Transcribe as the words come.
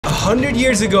100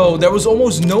 years ago, there was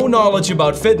almost no knowledge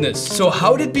about fitness. So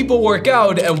how did people work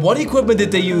out and what equipment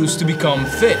did they use to become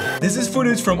fit? This is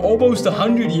footage from almost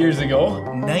 100 years ago,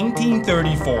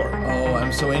 1934. Oh,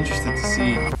 I'm so interested to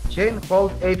see. Chain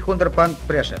hold 800-pound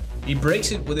pressure. He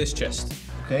breaks it with his chest.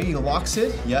 Okay, he locks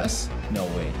it. Yes. No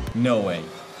way. No way.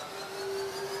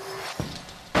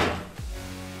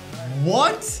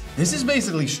 What? This is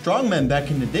basically strongman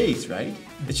back in the days, right?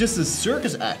 It's just a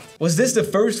circus act. Was this the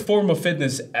first form of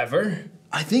fitness ever?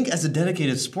 I think as a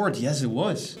dedicated sport, yes, it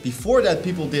was. Before that,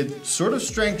 people did sort of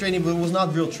strength training, but it was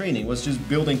not real training. It was just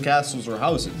building castles or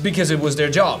houses. Because it was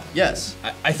their job. Yes.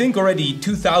 I think already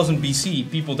 2000 BC,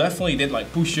 people definitely did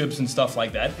like push-ups and stuff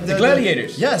like that. The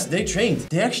gladiators. Yes, they trained.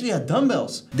 They actually had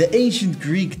dumbbells. The ancient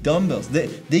Greek dumbbells. They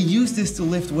used this to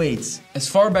lift weights. As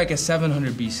far back as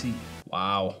 700 BC.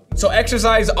 Wow. So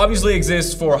exercise obviously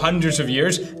exists for hundreds of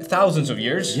years, thousands of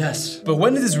years. Yes. But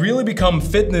when did this really become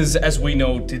fitness as we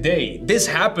know today? This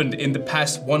happened in the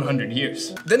past 100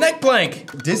 years. The neck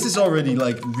plank. This is already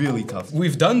like really tough.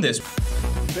 We've done this.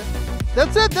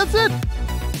 That's it, that's it.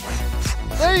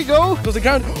 There you go. Does it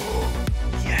count?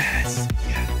 Yes.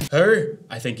 Yeah. Her?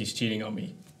 I think he's cheating on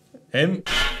me. Him?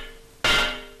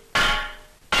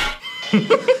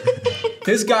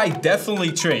 This guy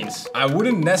definitely trains. I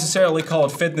wouldn't necessarily call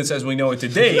it fitness as we know it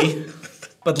today,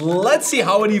 but let's see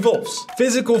how it evolves.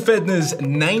 Physical fitness,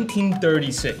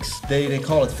 1936. They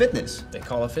call it fitness. They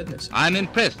call it fitness. I'm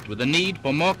impressed with the need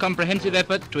for more comprehensive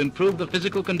effort to improve the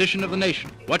physical condition of the nation.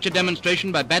 Watch a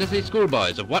demonstration by Battersea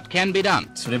schoolboys of what can be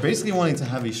done. So they're basically wanting to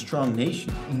have a strong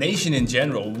nation. Nation in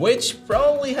general, which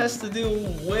probably has to do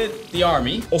with the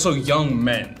army. Also young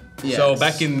men. Yes. So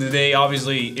back in the day,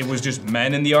 obviously, it was just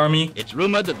men in the army. It's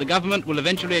rumored that the government will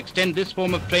eventually extend this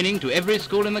form of training to every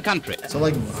school in the country. So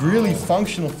like really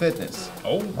functional fitness.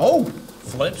 Oh.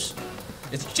 Flips.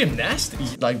 It's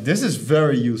gymnastics. Like this is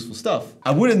very useful stuff. I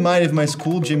wouldn't mind if my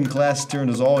school gym class turned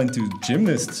us all into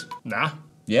gymnasts. Nah.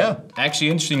 Yeah. Actually,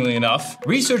 interestingly enough,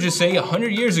 researchers say 100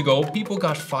 years ago, people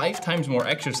got 5 times more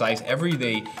exercise every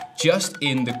day just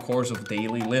in the course of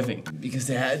daily living. Because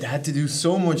they had to do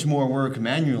so much more work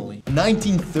manually.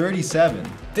 1937.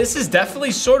 This is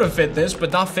definitely sort of fitness,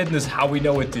 but not fitness how we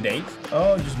know it today.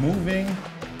 Oh, just moving.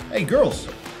 Hey, girls.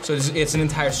 So it's an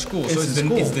entire school. So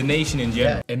it's the nation in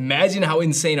general. Yeah. Imagine how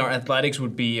insane our athletics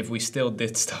would be if we still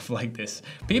did stuff like this.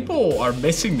 People are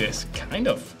missing this, kind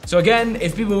of. So again,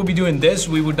 if people would be doing this,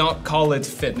 we would not call it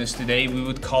fitness today. We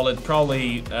would call it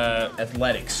probably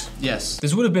athletics. Yes.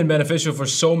 This would have been beneficial for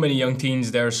so many young teens.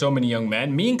 There are so many young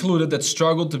men, me included, that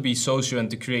struggled to be social and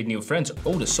to create new friends.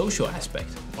 Oh, the social aspect.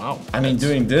 Wow. I mean,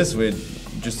 doing this with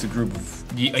just a group of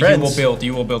friends.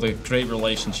 You will build a great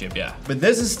relationship, yeah. But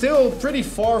this is still pretty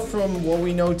far from what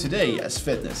we know today as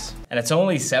fitness. And it's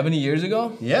only 70 years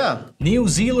ago? Yeah. New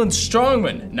Zealand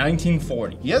strongman,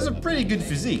 1940. He has a pretty good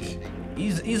physique.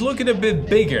 He's looking a bit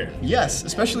bigger. Yes,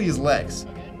 especially his legs.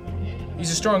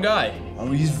 He's a strong guy.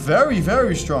 Oh, he's very,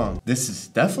 very strong. This is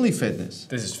definitely fitness.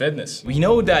 This is fitness. We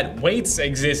know that weights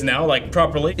exist now, like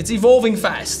properly. It's evolving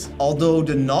fast. Although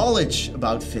the knowledge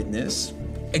about fitness.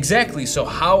 Exactly, so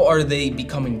how are they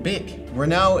becoming big? We're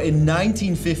now in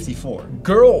 1954.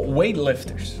 Girl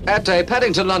weightlifters. At a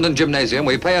Paddington London gymnasium,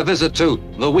 we pay a visit to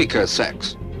the weaker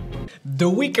sex. The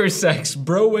weaker sex,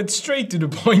 bro, went straight to the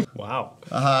point. Wow.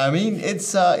 I mean,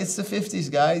 it's the 50s,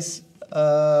 guys.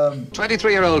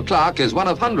 23-year-old Clark is one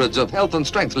of hundreds of Health and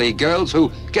Strength League girls who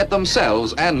get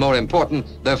themselves, and more important,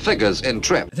 their figures in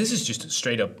trim. This is just a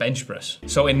straight up bench press.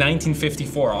 So in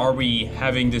 1954, are we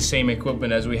having the same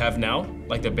equipment as we have now?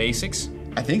 Like the basics?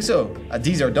 I think so.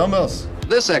 These are dumbbells.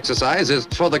 This exercise is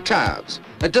for the calves,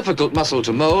 a difficult muscle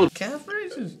to mold. Calf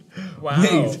raises? Wow.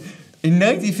 Wait, in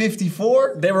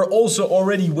 1954? They were also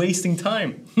already wasting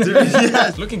time.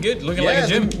 Yes. Looking good, looking like a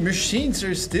gym. The machines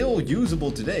are still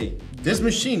usable today. This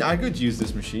machine, I could use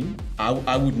this machine.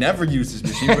 I would never use this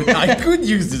machine, but I could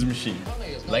use this machine.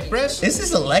 Leg press? Is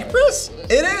this a leg press?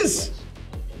 It is.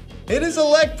 It is a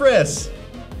leg press.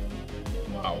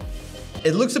 Wow.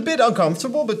 It looks a bit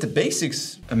uncomfortable, but the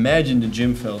basics. Imagine the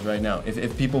gym fellas right now.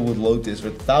 If people would load this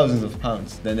with thousands of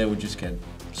pounds, then they would just get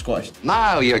squashed.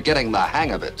 Now you're getting the hang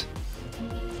of it.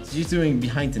 He's doing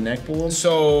behind the neck pull-ups.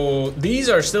 So these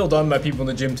are still done by people in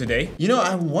the gym today. You know,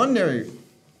 I wonder,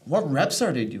 what reps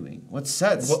are they doing? What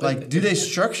sets? Like, do they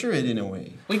structure it in a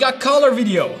way? We got color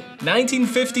video,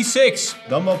 1956.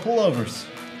 Dumbbell pullovers.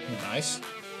 Nice.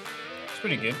 It's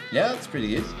pretty good. Yeah, it's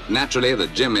pretty good. Naturally, the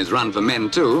gym is run for men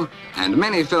too, and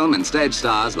many film and stage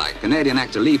stars like Canadian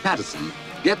actor Lee Patterson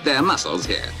get their muscles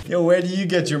here. Yo, where do you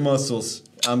get your muscles?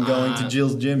 I'm going to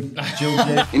Jill's gym. Jill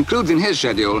J. Includes in his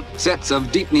schedule sets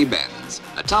of deep knee bends.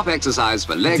 bends, a top exercise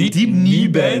for leg. Deep knee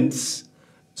bends.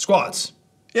 Squats.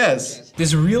 Yes.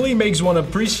 This really makes one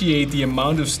appreciate the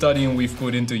amount of studying we've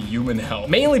put into human health.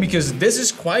 Mainly because this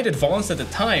is quite advanced at the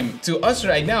time. To us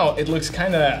right now, it looks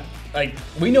kind of like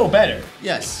we know better.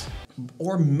 Yes.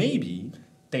 Or maybe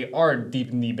they are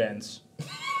deep knee bends.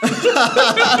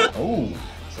 Oh,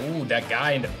 that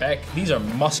guy in the back. These are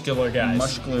muscular guys.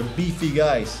 Muscular, beefy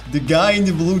guys. The guy in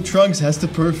the blue trunks has the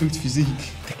perfect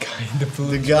physique. The guy in the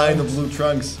blue The guy in the blue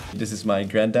trunks. This is my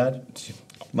granddad.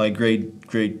 My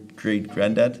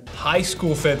great-great-great-granddad. High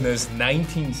school fitness,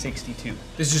 1962.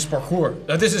 This is parkour.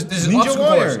 This is Ninja obstacle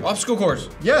Warrior. course. Obstacle course.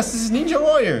 Yes, this is Ninja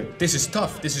Warrior. This is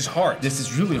tough. This is hard. This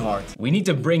is really hard. We need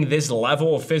to bring this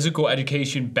level of physical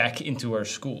education back into our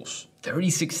schools.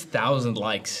 36,000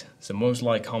 likes. It's the most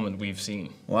like comment we've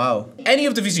seen. Wow. Any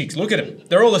of the physiques, look at them.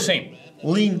 They're all the same.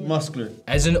 Lean, muscular.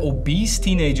 As an obese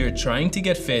teenager trying to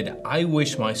get fit, I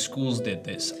wish my schools did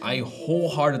this. I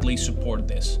wholeheartedly support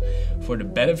this for the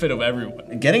benefit of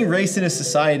everyone. Getting raised in a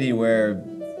society where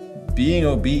being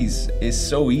obese is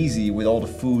so easy with all the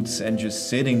foods and just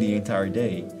sitting the entire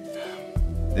day.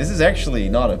 This is actually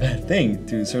not a bad thing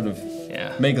to sort of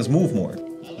make us move more.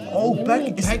 Oh,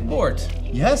 Pegboard.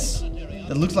 Yes,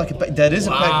 that looks like that is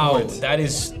a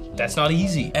pegboard. That's not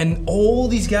easy. And all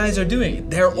these guys are doing it.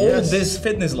 They're all this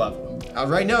fitness level.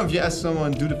 Right now, if you ask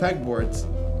someone do the pegboard,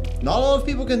 not a lot of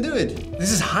people can do it.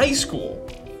 This is high school.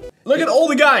 Look at all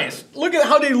the guys. Look at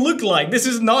how they look like. This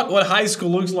is not what high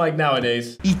school looks like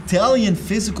nowadays. Italian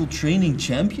Physical Training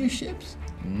Championships?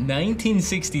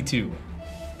 1962.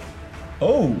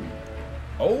 Oh.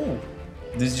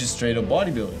 This is just straight up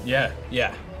bodybuilding.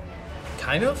 Yeah.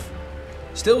 Kind of.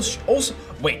 Still, also,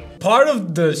 wait, part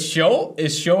of the show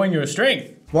is showing your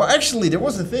strength. Well, actually, there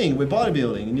was a thing with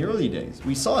bodybuilding in the early days.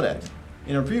 We saw that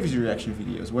in our previous reaction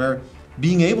videos, where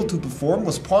being able to perform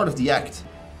was part of the act.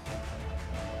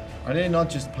 Are they not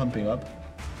just pumping up?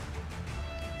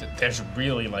 There's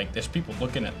really, there's people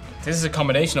looking at this is a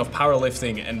combination of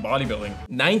powerlifting and bodybuilding.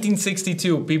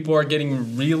 1962, people are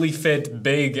getting really fit,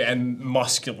 big, and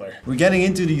muscular. We're getting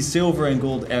into the silver and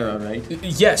gold era, right?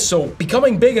 Yes, so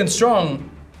becoming big and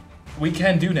strong, we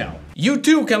can do now. You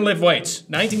too can lift weights,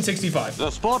 1965.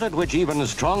 The sport at which even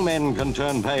strong men can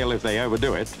turn pale if they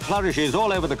overdo it flourishes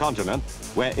all over the continent,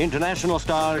 where international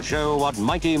stars show what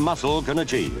mighty muscle can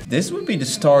achieve. This would be the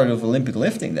start of Olympic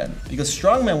lifting then, because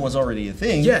strongman was already a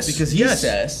thing. Yes, because he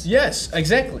says. Yes,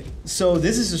 exactly. So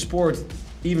this is a sport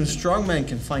even strongman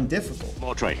can find difficult.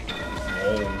 More training.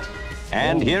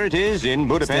 And here it is in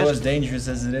Budapest. Still as dangerous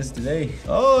as it is today.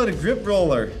 Oh, the grip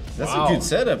roller. That's a good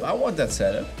setup. I want that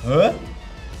setup. Huh?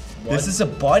 What? This is a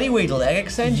bodyweight leg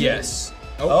extension? Yes.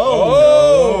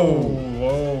 Oh, no.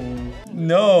 Whoa.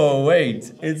 No,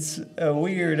 wait. It's a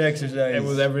weird exercise. It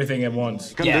was everything at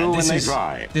once. Can do when they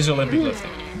try. This is Olympic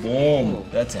lifting. Boom.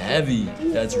 That's heavy.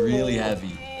 That's really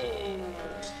heavy.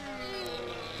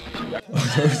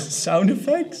 Those sound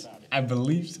effects? I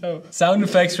believe so. Sound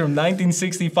effects from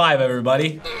 1965,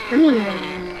 everybody.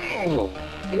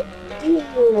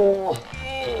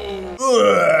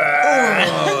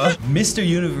 Mr.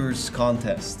 Universe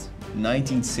contest,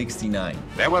 1969.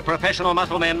 There were professional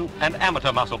muscle men and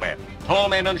amateur muscle men, tall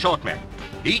men and short men,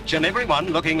 each and every one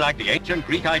looking like the ancient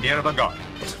Greek idea of a god.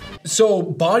 So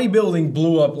bodybuilding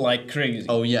blew up like crazy.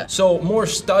 Oh yeah. So more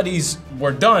studies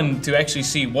were done to actually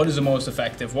see what is the most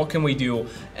effective, what can we do,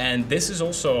 and this is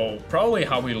also probably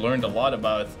how we learned a lot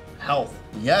about health.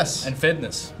 Yes. And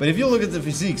fitness. But if you look at the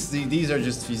physiques, these are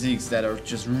just physiques that are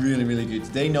just really, really good.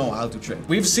 They know how to train.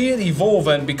 We've seen it evolve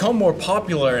and become more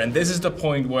popular, and this is the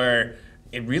point where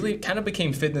it really kind of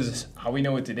became fitness how we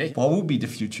know it today. What would be the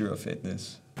future of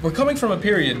fitness? We're coming from a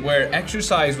period where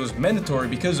exercise was mandatory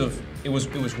because of it was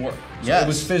work. Yes. It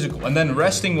was physical, and then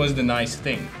resting was the nice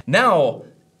thing. Now,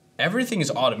 everything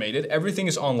is automated, everything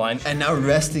is online. And now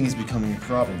resting is becoming a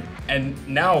problem. And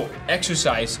now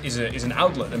exercise is an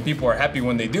outlet, and people are happy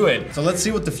when they do it. So let's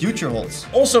see what the future holds.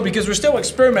 Also, because we're still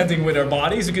experimenting with our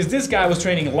bodies, because this guy was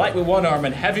training light with one arm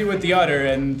and heavy with the other,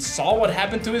 and saw what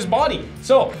happened to his body.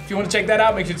 So, if you want to check that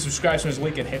out, make sure to subscribe to his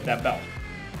link and hit that bell.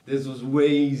 This was way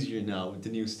easier now with the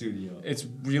new studio. It's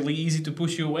really easy to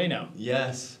push you away now.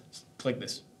 Yes. Click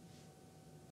this.